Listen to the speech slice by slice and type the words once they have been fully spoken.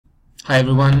Hi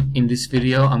everyone, in this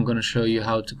video I'm going to show you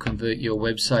how to convert your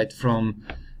website from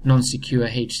non-secure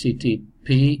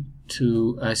HTTP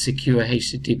to secure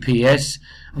HTTPS.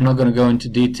 I'm not going to go into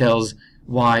details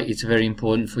why it's very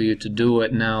important for you to do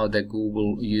it now that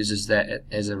Google uses that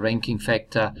as a ranking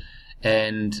factor,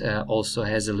 and also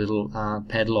has a little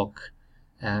padlock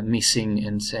missing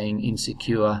and saying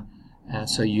insecure,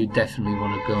 so you definitely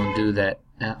want to go and do that.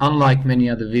 Unlike many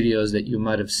other videos that you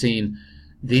might have seen,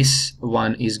 this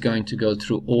one is going to go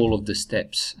through all of the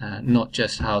steps, not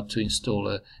just how to install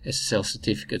a SSL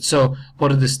certificate. So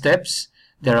what are the steps?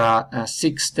 There are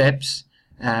 6 steps.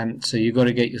 So you got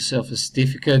to get yourself a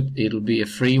certificate. It'll be a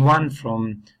free one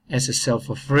from SSL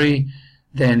for free.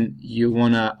 Then you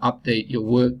want to update your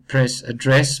WordPress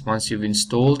address once you've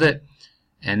installed it.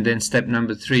 And then step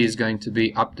number 3 is going to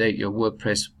be update your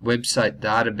WordPress website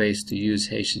database to use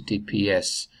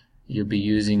HTTPS. You'll be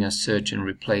using a search and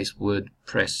replace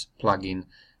WordPress plugin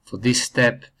for this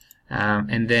step,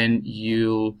 and then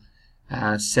you'll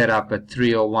set up a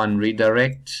 301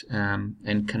 redirect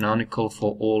and canonical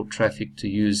for all traffic to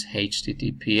use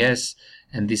HTTPS,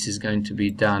 and this is going to be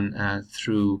done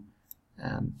through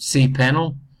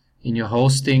cPanel in your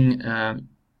hosting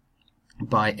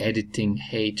by editing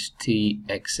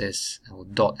htaccess or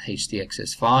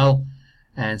 .htaccess file.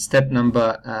 And step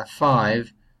number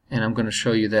 5, and I'm going to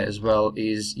show you that as well,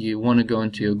 is you want to go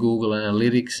into your Google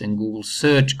Analytics and Google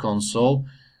Search Console,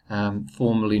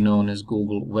 formerly known as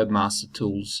Google Webmaster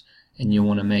Tools, and you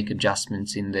want to make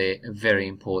adjustments in there. Very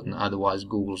important, otherwise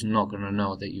Google's not going to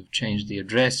know that you've changed the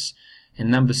address.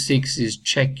 And number 6 is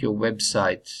check your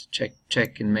website.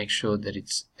 Check and make sure that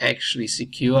it's actually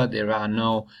secure. There are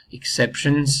no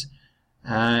exceptions,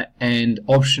 and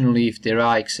optionally, if there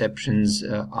are exceptions,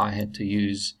 I had to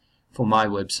use for my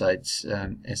websites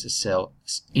SSL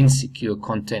Insecure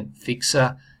Content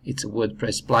Fixer. It's a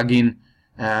WordPress plugin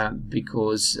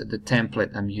because the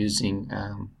template I'm using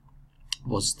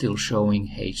was still showing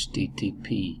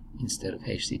HTTP instead of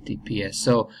HTTPS.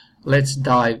 So let's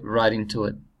dive right into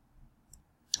it.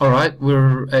 Alright,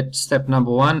 we're at step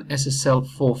number 1,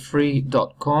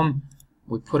 ssl4free.com.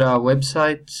 We put our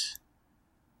website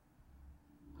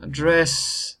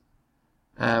address.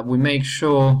 We make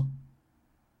sure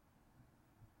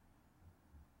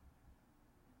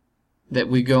that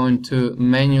we go into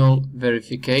manual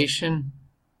verification,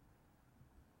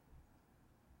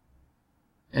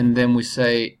 and then we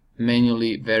say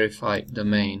manually verify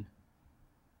domain.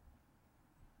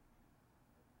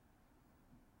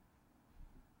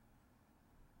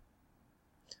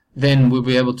 Then we'll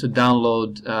be able to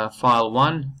download file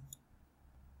 1.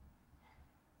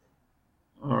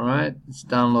 Alright, it's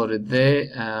downloaded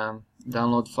there.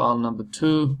 Download file number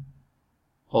 2,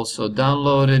 also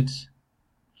downloaded.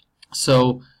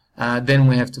 So then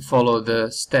we have to follow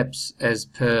the steps as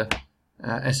per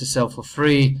SSL for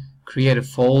free. Create a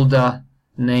folder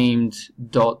named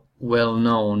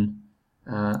 .wellknown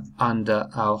under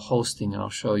our hosting, and I'll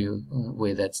show you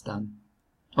where that's done.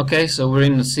 Okay, so we're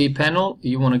in the cPanel.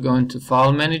 You want to go into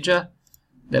File Manager.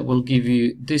 That will give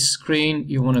you this screen.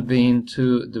 You want to be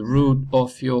into the root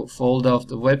of your folder of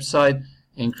the website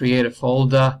and create a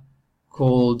folder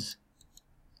called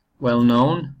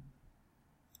Wellknown.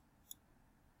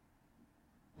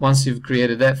 Once you've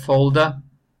created that folder,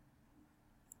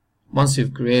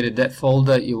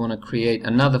 you want to create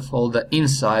another folder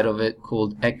inside of it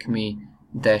called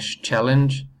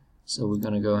acme-challenge. So we're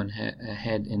going to go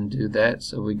ahead and do that.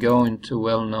 So we go into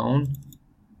Wellknown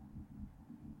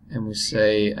and we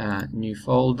say new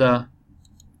folder,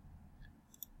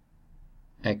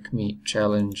 Acme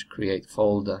Challenge, create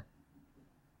folder.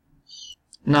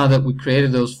 Now that we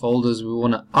created those folders, we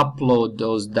want to upload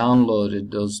those 2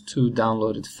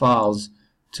 downloaded files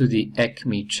to the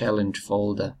Acme Challenge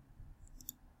folder.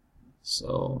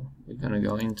 So we're going to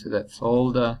go into that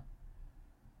folder.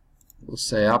 We'll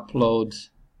say upload.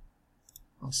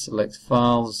 I'll select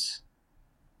files.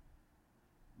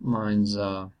 Mine's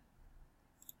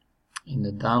in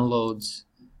the downloads.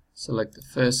 Select the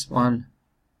first one.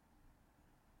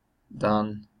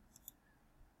 Done.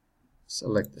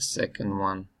 Select the second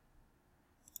one.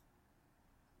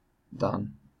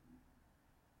 Done.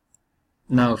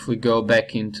 Now if we go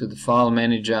back into the file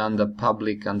manager under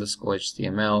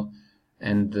public_html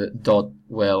and the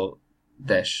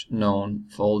 .well-known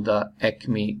folder,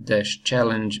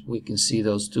 acme-challenge, we can see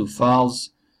those 2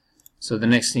 files. So the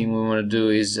next thing we want to do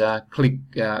is click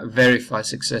verify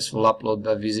successful upload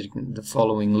by visiting the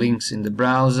following links in the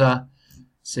browser.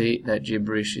 See, that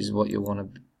gibberish is what you want to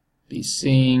be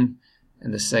seeing.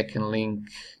 And the second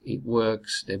link, it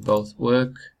works. They both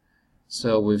work.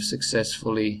 So we've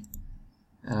successfully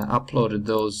uploaded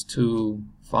those 2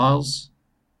 files.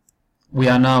 We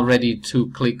are now ready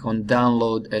to click on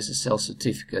download SSL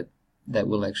certificate. That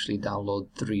will actually download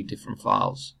 3 different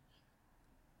files.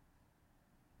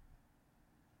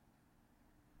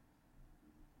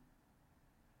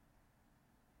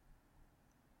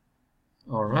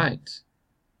 Alright,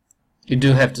 you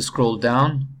do have to scroll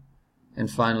down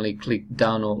and finally click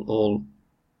download all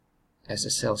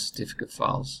SSL certificate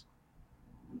files,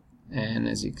 and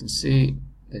as you can see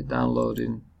they're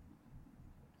downloading.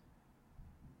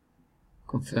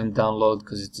 Confirm download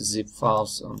because it's a zip file,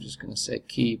 so I'm just going to say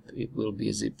keep. It will be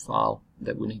a zip file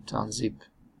that we need to unzip.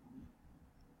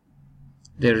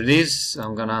 There it is. So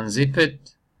I'm going to unzip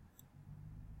it.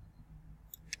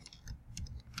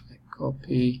 I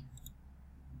copy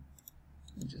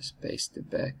and just paste it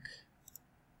back.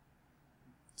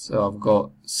 So I've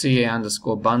got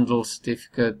ca_bundle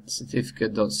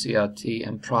certificate.crt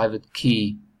and private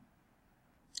key.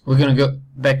 We're going to go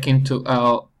back into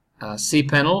our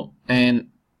cPanel and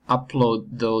upload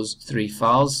those 3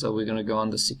 files. So we're going to go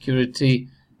under security,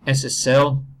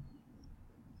 SSL,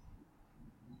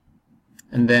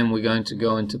 and then we're going to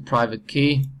go into private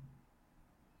key.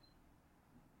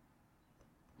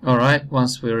 Alright,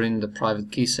 once we're in the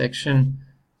private key section,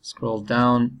 scroll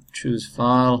down, choose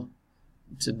file.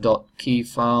 It's a .key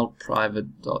file,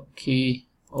 private.key,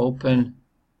 open,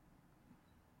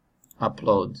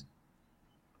 upload.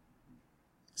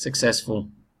 Successful.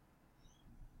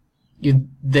 You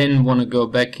then want to go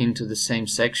back into the same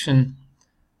section,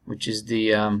 which is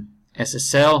the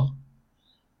SSL,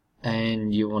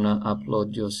 and you want to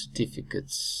upload your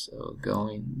certificates. So go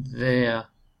in there.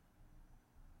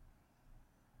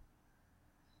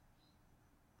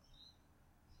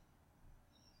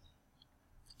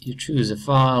 You choose a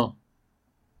file,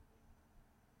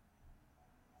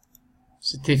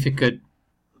 certificate.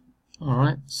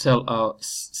 Alright,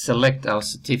 select our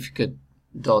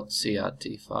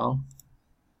certificate.crt file,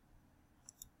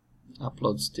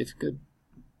 upload certificate.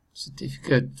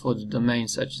 Certificate for the domain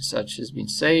such and such has been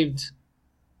saved.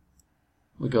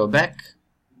 We go back.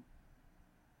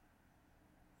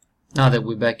 Now that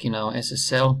we're back in our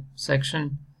SSL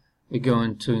section, we're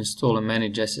going to install and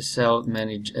manage SSL,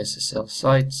 manage SSL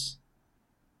sites.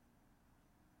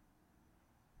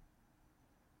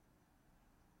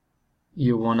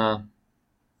 You wanna,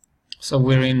 so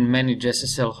we're in manage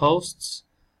SSL hosts.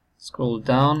 Scroll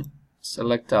down,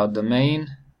 select our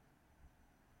domain,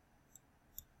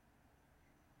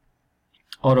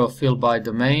 autofill by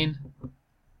domain.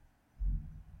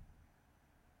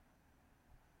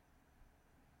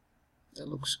 That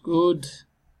looks good.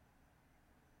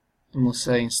 And we'll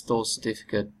say install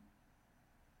certificate.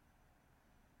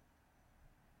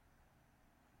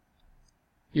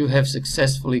 You have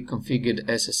successfully configured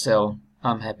SSL.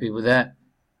 I'm happy with that.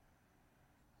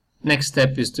 Next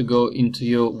step is to go into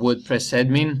your WordPress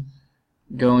admin,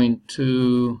 go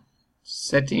into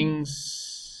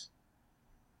settings,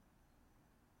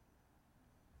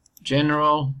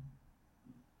 general,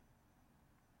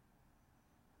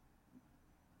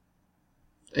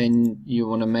 and you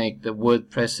want to make the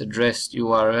WordPress address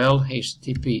URL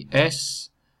HTTPS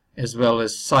as well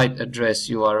as site address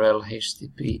URL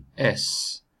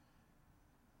HTTPS,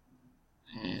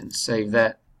 and save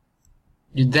that.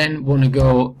 You then want to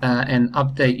go and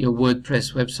update your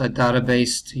WordPress website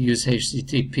database to use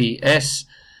HTTPS,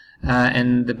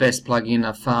 and the best plugin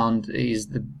I found is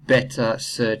the Better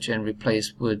Search and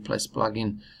Replace WordPress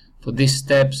plugin for this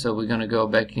step. So we're going to go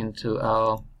back into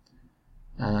our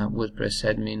WordPress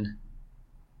admin,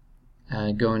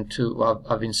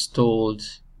 I've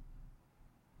installed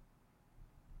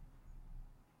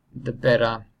the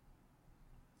Better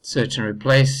Search and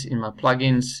Replace in my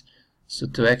plugins. So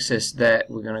to access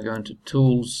that, we're going to go into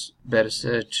Tools, Better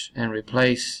Search and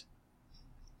Replace.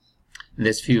 And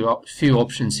there's few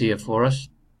options here for us.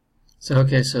 So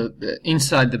okay, so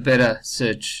inside the Better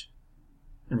Search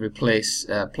and Replace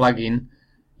plugin,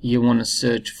 you want to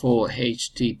search for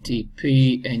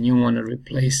HTTP and you want to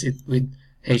replace it with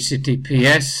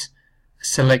HTTPS.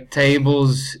 Select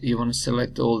tables. You want to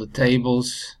select all the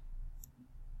tables.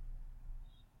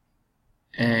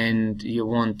 And you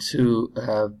want to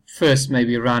first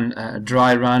maybe run a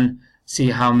dry run, see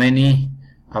how many.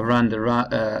 I've run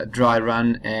the dry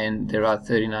run and there are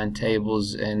 39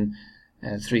 tables and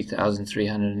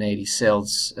 3,380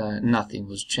 cells. Nothing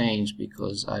was changed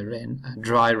because I ran a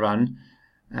dry run.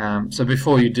 So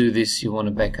before you do this, you want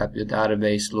to back up your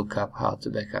database. Look up how to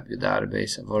back up your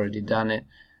database. I've already done it.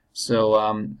 So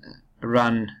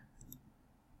run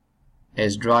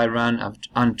as dry run. I've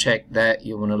unchecked that.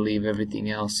 You want to leave everything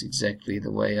else exactly the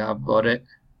way I've got it,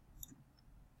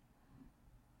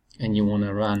 and you want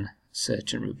to run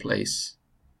search and replace.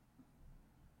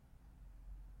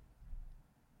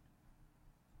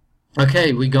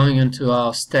 Okay, we're going into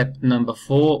our step number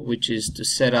 4, which is to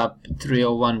set up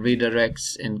 301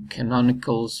 redirects and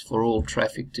canonicals for all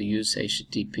traffic to use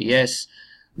HTTPS.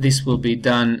 This will be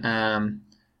done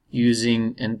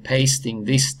using and pasting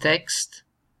this text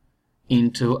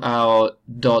into our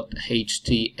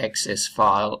 .htaccess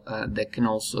file that can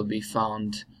also be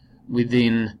found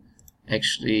within,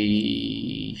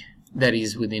 actually, that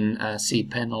is within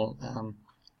cPanel,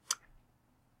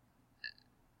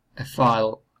 a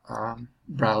file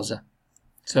browser.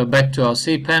 So back to our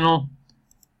cPanel,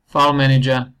 File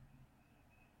Manager.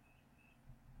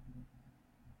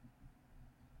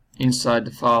 Inside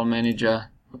the File Manager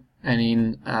and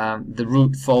in the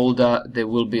root folder there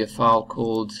will be a file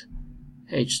called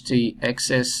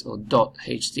htaccess or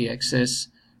 .htaccess.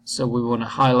 So we want to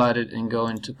highlight it and go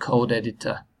into Code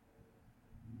Editor.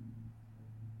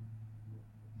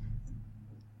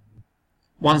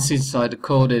 Once inside the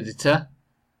Code Editor,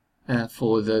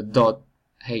 for the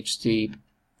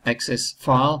 .htaccess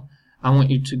file, I want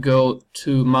you to go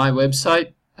to my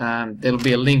website. There'll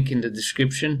be a link in the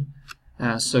description,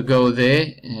 so go there.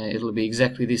 It'll be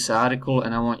exactly this article,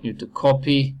 and I want you to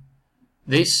copy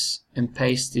this and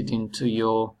paste it into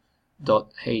your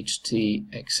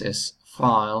 .htaccess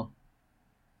file.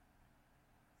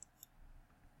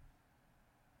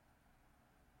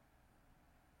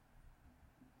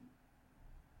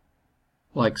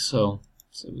 Like so.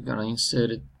 So we're going to insert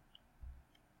it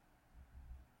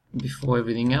before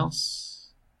everything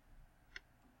else.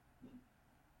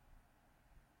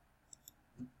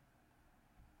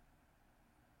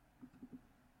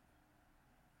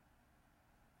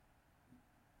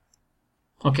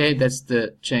 Okay, that's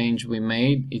the change we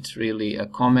made. It's really a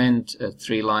comment,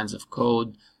 3 lines of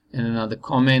code, and another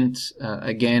comment.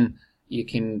 Again, you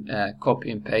can copy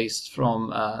and paste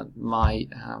from my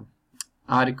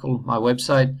article, my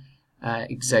website.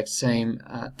 Exact same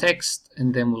text,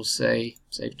 and then we'll say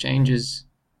save changes,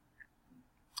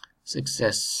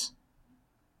 success.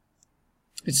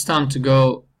 It's time to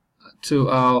go to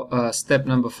our step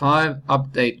number 5,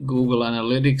 update Google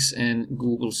Analytics and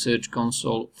Google Search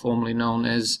Console, formerly known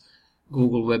as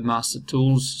Google Webmaster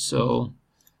Tools. So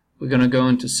we're going to go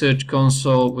into Search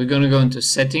Console, we're going to go into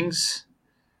Settings,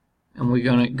 and we're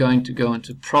going to go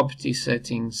into Property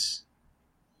Settings.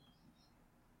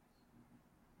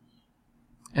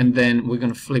 And then we're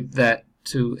going to flip that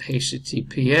to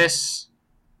HTTPS,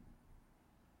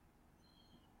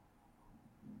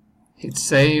 hit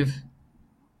save,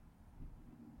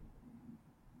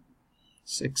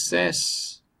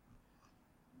 success,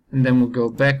 and then we'll go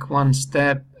back one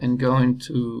step and go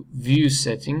into View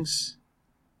Settings,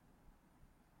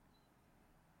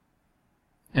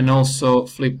 and also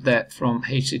flip that from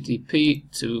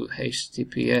HTTP to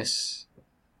HTTPS.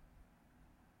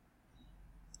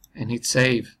 And hit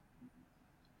save.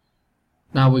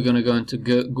 Now we're going to go into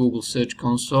Google Search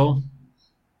Console,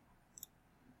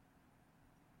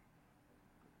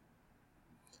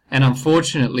 and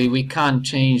unfortunately we can't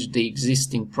change the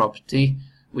existing property,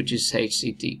 which is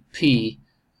HTTP.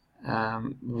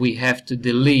 We have to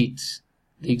delete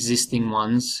the existing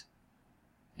ones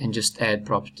and just add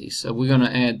property. So we're going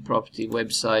to add property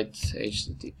website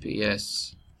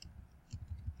HTTPS.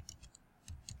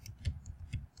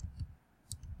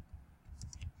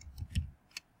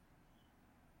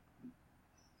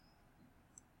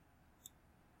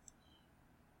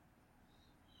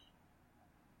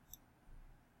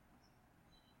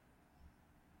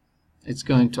 It's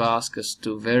going to ask us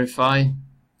to verify,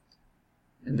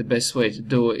 and the best way to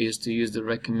do it is to use the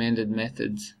recommended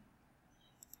method.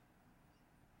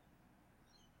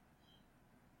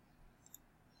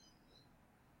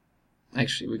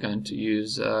 Actually, we're going to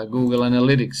use Google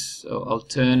Analytics, so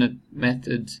alternate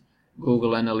method,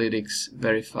 Google Analytics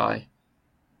verify.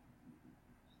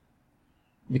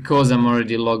 Because I'm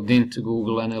already logged into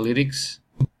Google Analytics.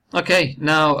 Okay,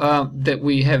 now that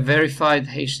we have verified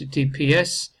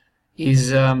HTTPS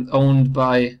is owned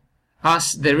by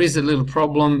us, there is a little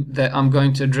problem that I'm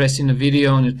going to address in the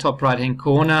video in the top right hand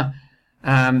corner.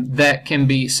 That can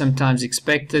be sometimes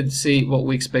expected. See, what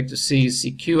we expect to see is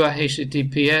secure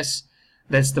HTTPS.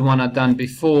 That's the one I've done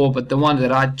before, but the one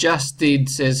that I just did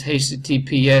says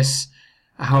HTTPS.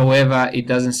 However, it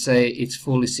doesn't say it's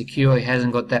fully secure. It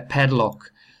hasn't got that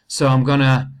padlock. So I'm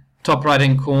gonna top right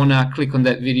hand corner, click on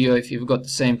that video if you've got the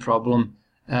same problem,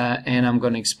 and I'm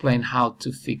going to explain how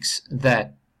to fix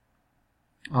that.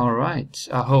 Alright,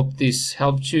 I hope this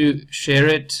helped you. Share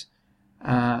it,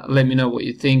 let me know what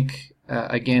you think.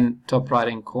 Again, top right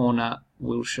hand corner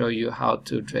will show you how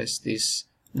to address this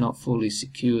not fully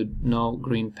secured, no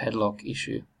green padlock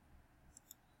issue.